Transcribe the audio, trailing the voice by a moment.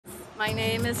My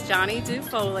name is Johnny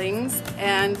Dufolings,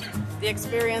 and the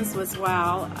experience was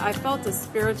wow. I felt a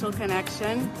spiritual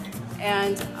connection,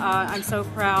 and I'm so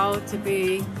proud to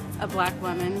be a Black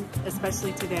woman,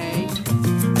 especially today.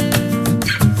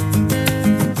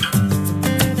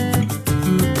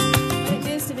 What it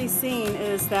needs to be seen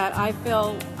is that I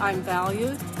feel I'm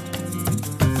valued.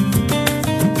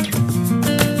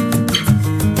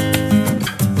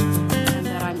 And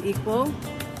that I'm equal,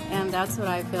 and that's what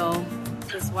I feel.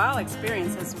 This wow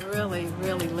experience has really,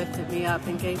 really lifted me up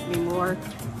and gave me more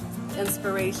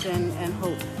inspiration and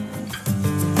hope.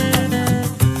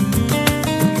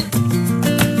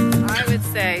 I would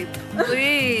say,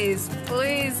 please,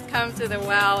 please come to the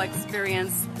wow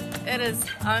experience. It is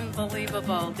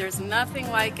unbelievable. There's nothing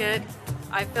like it.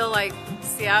 I feel like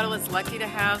Seattle is lucky to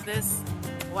have this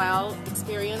wow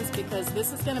experience because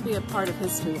this is going to be a part of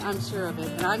history. I'm sure of it.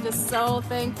 And I'm just so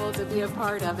thankful to be a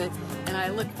part of it. And I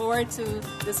look forward to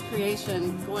this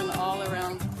creation going all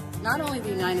around, not only the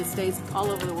United States, all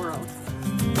over the world.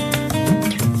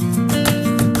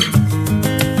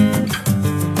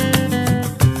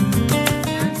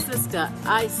 Dear Sista,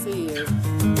 I see you.